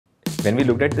When we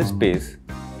looked at this space,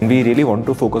 we really want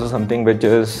to focus on something which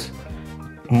is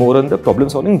more on the problem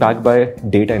solving backed by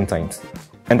data and science.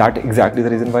 And that's exactly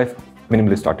the reason why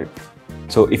Minimalist started.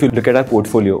 So if you look at our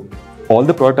portfolio, all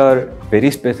the products are very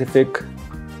specific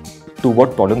to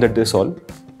what problem that they solve.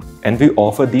 And we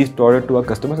offer these products to our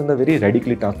customers in a very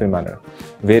radically transparent manner,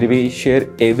 where we share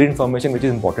every information which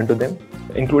is important to them,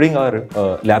 including our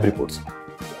lab reports.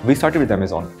 We started with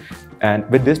Amazon. And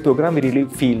with this program, we really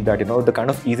feel that the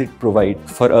kind of ease it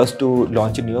provides for us to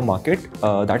launch a new market,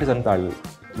 that is unparalleled.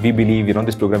 We believe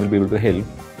this program will be able to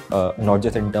help, not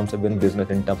just in terms of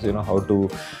business, in terms of how to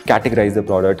categorize the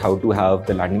product, how to have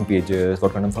the landing pages,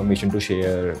 what kind of information to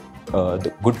share,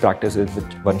 the good practices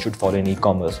which one should follow in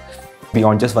e-commerce.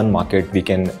 Beyond just one market, we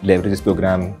can leverage this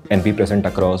program and be present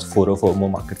across 4 or 4 more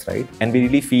markets, right? And we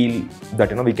really feel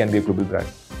that we can be a global brand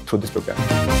through this program.